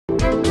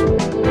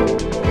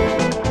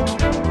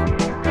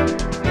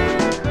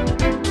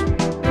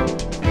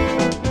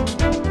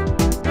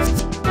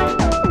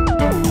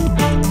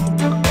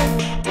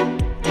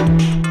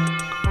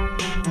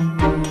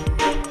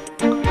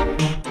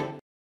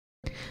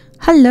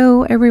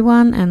Hello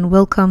everyone and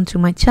welcome to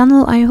my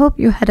channel. I hope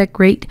you had a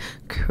great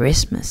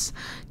Christmas.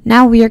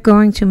 Now we are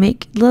going to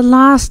make the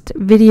last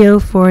video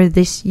for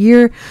this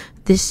year.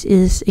 This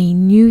is a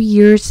New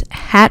Year's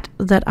hat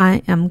that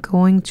I am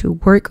going to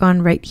work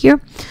on right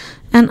here.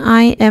 And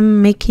I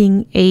am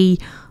making a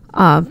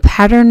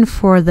pattern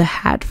for the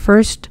hat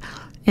first.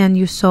 And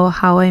you saw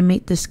how I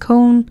made this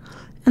cone.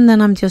 And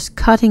then I'm just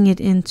cutting it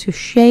into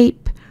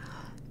shape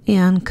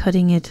and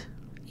cutting it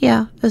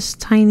as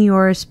tiny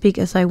or as big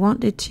as I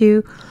want it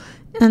to.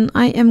 And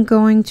I am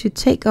going to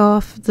take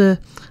off the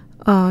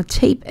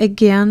tape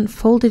again,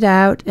 fold it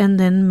out, and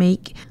then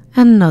make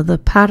another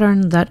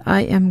pattern that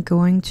I am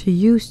going to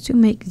use to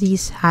make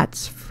these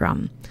hats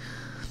from.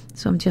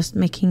 So I'm just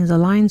making the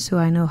line so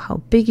I know how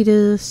big it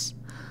is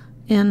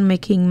and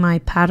making my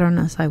pattern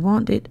as I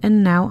want it.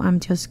 And now I'm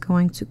just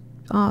going to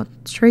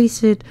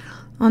trace it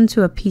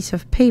onto a piece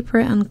of paper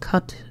and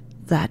cut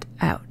that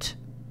out.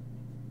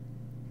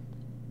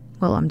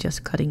 Well, I'm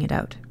just cutting it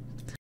out.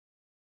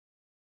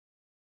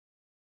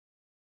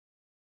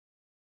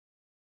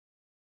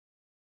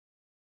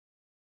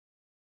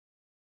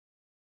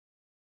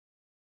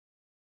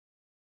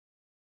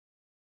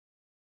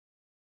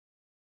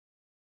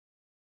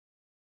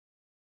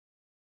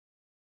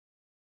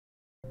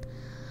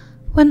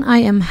 When I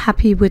am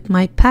happy with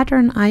my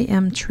pattern, I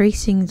am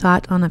tracing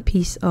that on a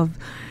piece of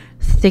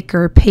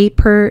thicker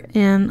paper,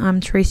 and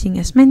I'm tracing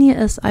as many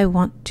as I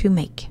want to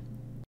make.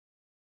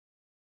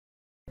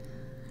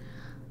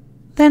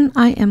 Then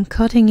I am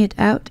cutting it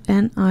out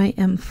and I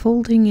am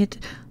folding it.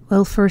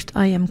 Well, first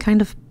I am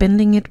kind of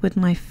bending it with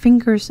my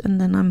fingers, and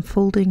then I'm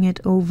folding it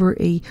over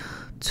a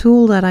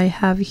tool that I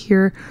have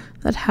here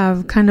that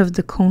have kind of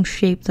the cone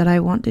shape that I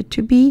want it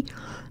to be,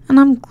 and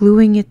I'm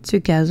gluing it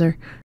together.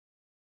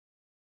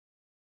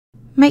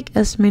 Make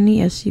as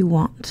many as you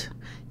want.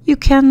 You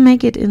can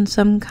make it in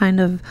some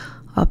kind of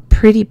a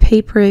pretty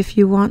paper if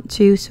you want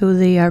to, so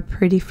they are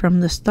pretty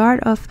from the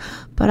start off,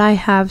 but I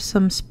have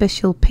some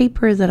special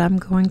paper that I'm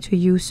going to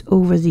use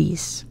over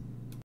these.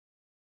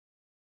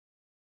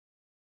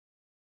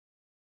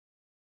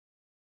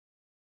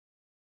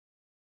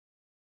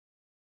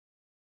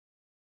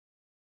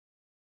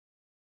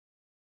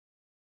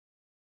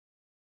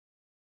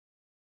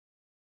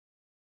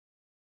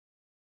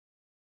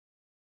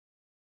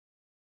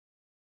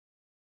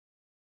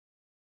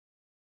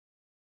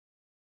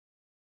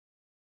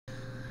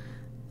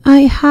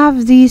 I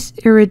have these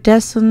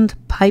iridescent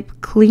pipe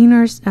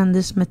cleaners and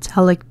this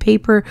metallic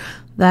paper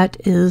that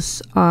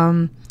is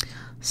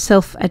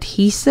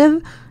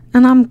self-adhesive,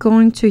 and I'm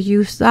going to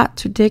use that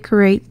to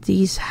decorate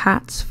these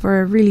hats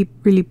for a really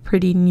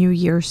pretty New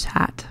Year's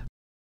hat.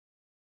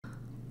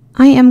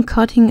 I am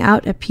cutting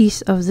out a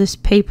piece of this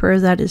paper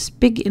that is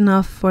big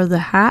enough for the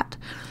hat,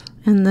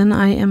 and then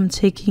I am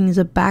taking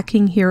the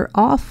backing here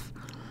off,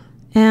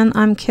 and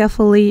I'm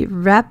carefully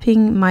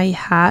wrapping my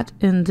hat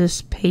in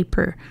this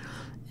paper.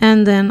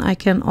 And then I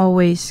can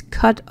always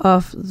cut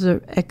off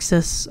the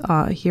excess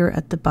here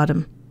at the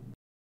bottom.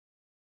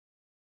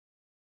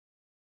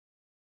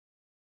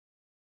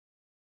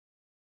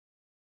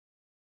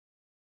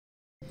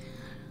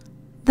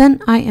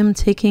 Then I am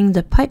taking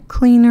the pipe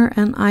cleaner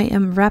and I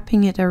am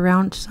wrapping it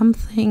around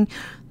something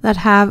that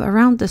have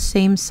around the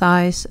same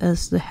size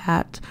as the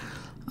hat,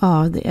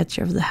 the edge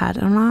of the hat.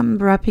 And I'm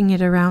wrapping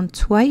it around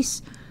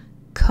twice,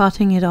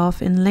 cutting it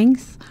off in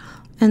length.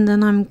 And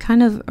then I'm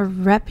kind of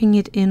wrapping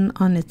it in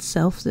on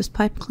itself, this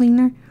pipe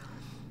cleaner.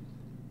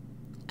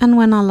 And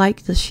when I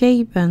like the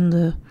shape and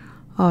the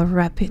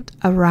wrap it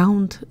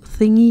around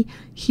thingy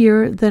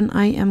here, then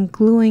I am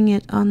gluing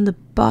it on the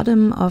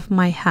bottom of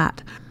my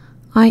hat.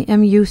 I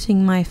am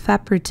using my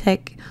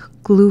Fabri-Tac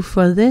glue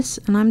for this,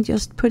 and I'm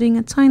just putting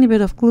a tiny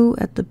bit of glue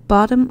at the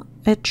bottom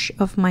edge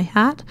of my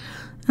hat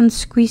and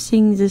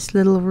squeezing this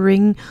little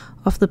ring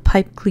of the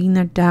pipe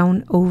cleaner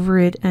down over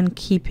it and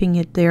keeping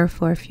it there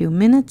for a few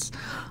minutes.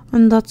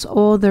 And that's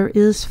all there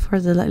is for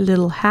the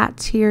little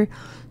hats here.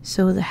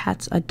 So the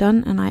hats are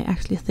done, and I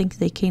actually think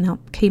they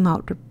came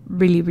out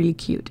really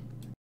cute.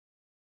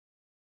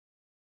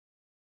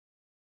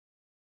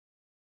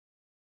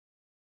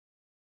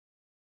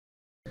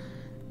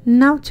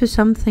 Now to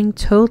something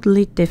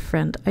totally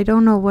different. I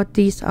don't know what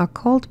these are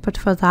called, but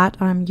for that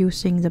I'm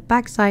using the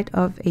backside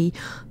of a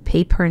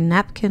paper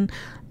napkin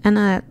and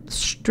a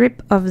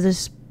strip of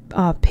this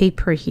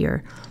paper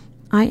here.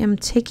 I am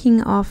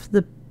taking off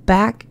the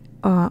back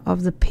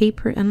of the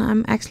paper, and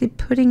I'm actually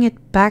putting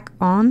it back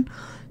on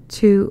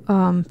to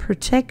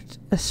protect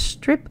a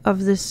strip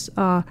of this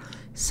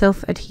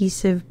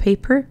self-adhesive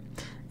paper,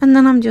 and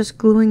then I'm just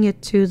gluing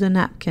it to the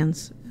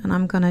napkins. And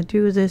I'm gonna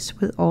do this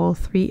with all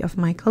three of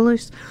my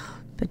colors,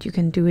 but you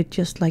can do it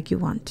just like you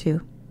want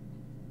to.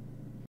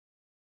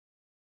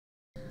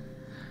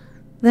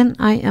 Then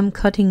I am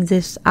cutting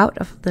this out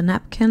of the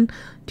napkin,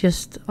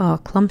 just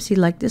clumsy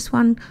like this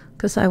one,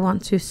 because I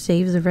want to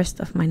save the rest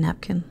of my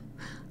napkin.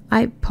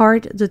 I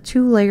part the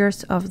two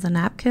layers of the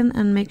napkin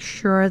and make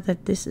sure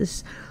that this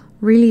is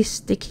really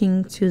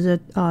sticking to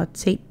the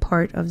tape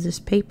part of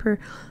this paper,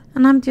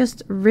 and I'm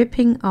just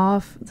ripping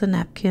off the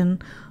napkin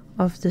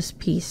of this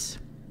piece,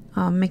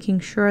 making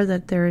sure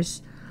that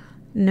there's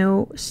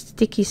no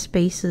sticky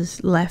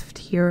spaces left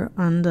here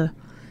on the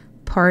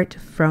part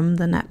from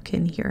the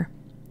napkin here.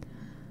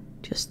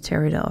 Just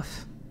tear it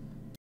off.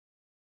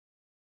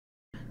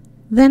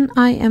 Then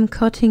I am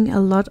cutting a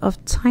lot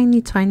of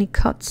tiny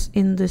cuts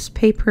in this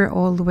paper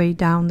all the way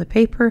down the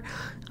paper.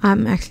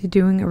 I'm actually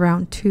doing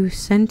around 2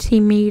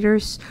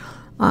 centimeters.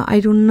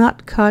 I do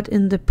not cut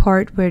in the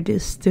part where it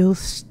is still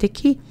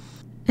sticky.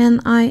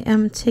 And I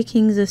am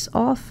taking this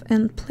off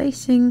and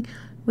placing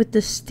with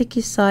the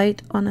sticky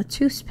side on a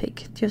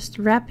toothpick, just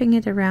wrapping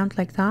it around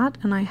like that.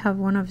 And I have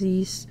one of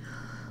these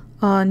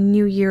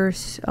New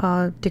Year's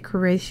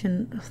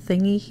decoration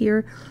thingy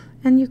here,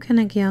 and you can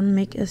again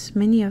make as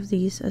many of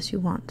these as you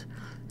want.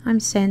 I'm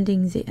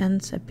sanding the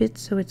ends a bit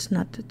so it's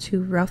not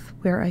too rough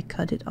where I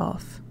cut it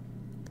off.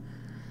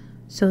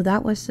 So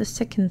that was the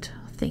second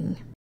thing.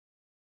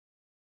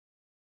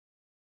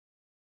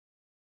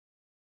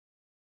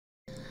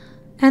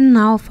 And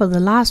now for the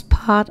last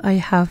part I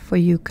have for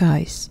you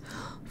guys.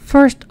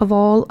 First of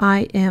all,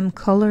 I am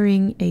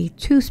coloring a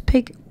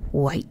toothpick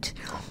white.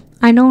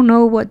 I don't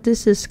know what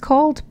this is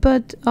called,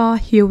 but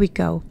here we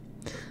go.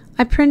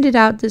 I printed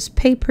out this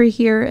paper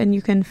here, and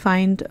you can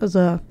find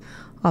the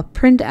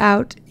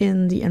printout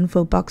in the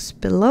info box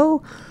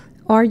below,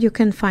 or you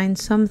can find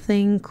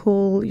something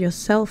cool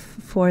yourself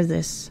for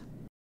this.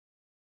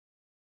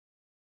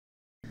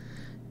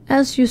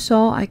 As you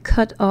saw, I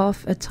cut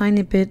off a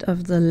tiny bit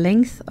of the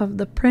length of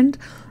the print,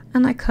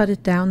 and I cut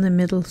it down the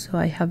middle so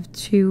I have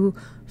 2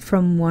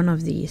 from one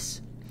of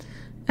these.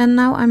 And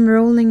now I'm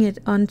rolling it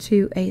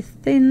onto a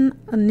thin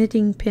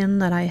knitting pin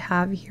that I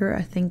have here.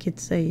 I think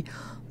it's a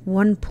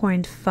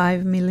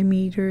 1.5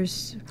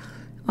 millimeters.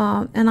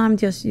 And I'm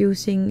just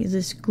using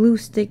this glue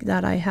stick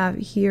that I have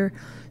here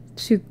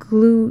to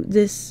glue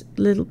this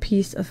little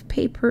piece of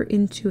paper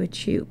into a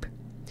tube.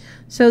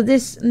 So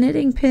this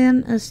knitting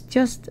pin is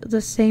just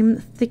the same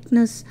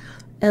thickness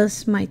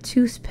as my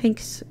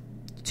toothpick.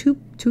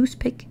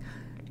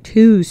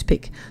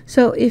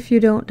 So if you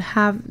don't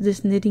have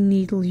this knitting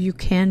needle, you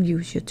can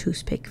use your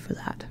toothpick for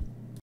that.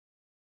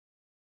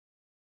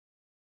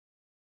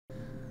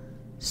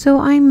 So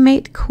I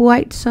made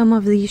quite some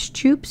of these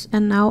tubes,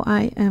 and now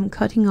I am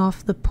cutting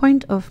off the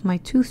point of my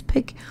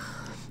toothpick,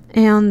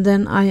 and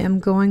then I am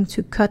going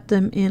to cut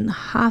them in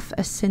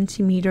 0.5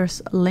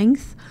 centimeters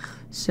length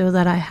so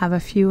that I have a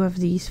few of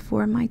these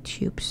for my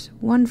tubes,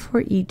 1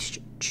 for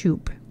each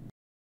tube.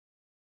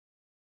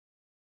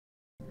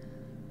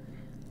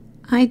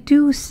 I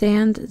do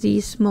sand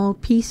these small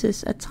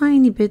pieces a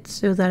tiny bit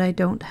so that I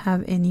don't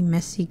have any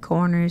messy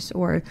corners,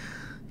 or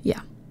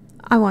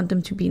I want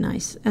them to be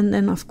nice. And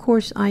then of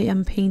course I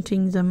am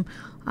painting them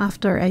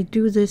after I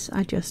do this.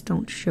 I just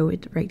don't show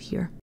it right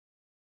here.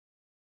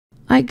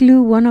 I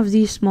glue one of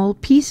these small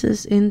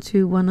pieces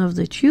into one of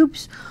the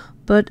tubes,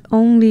 but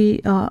only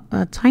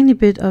a tiny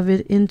bit of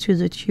it into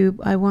the tube.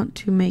 I want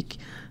to make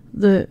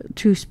the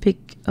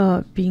toothpick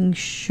being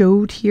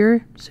showed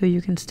here so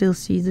you can still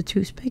see the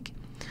toothpick.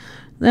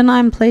 Then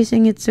I'm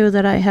placing it so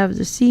that I have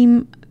the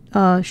seam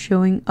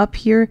showing up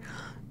here,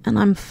 and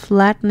I'm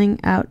flattening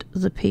out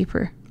the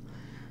paper.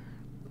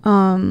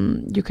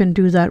 You can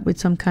do that with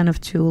some kind of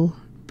tool,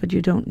 but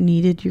you don't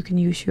need it. You can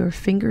use your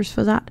fingers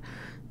for that.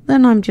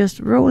 Then I'm just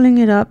rolling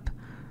it up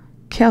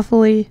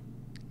carefully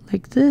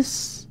like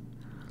this,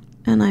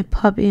 and I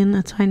pop in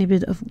a tiny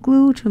bit of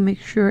glue to make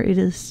sure it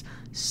is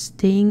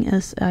staying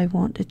as I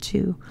want it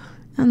to.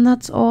 And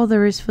that's all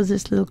there is for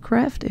this little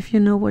craft. If you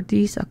know what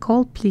these are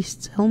called, please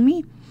tell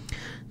me.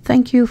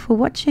 Thank you for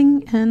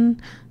watching, and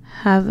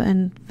have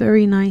a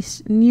very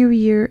nice new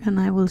year, and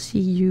I will see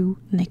you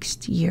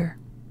next year.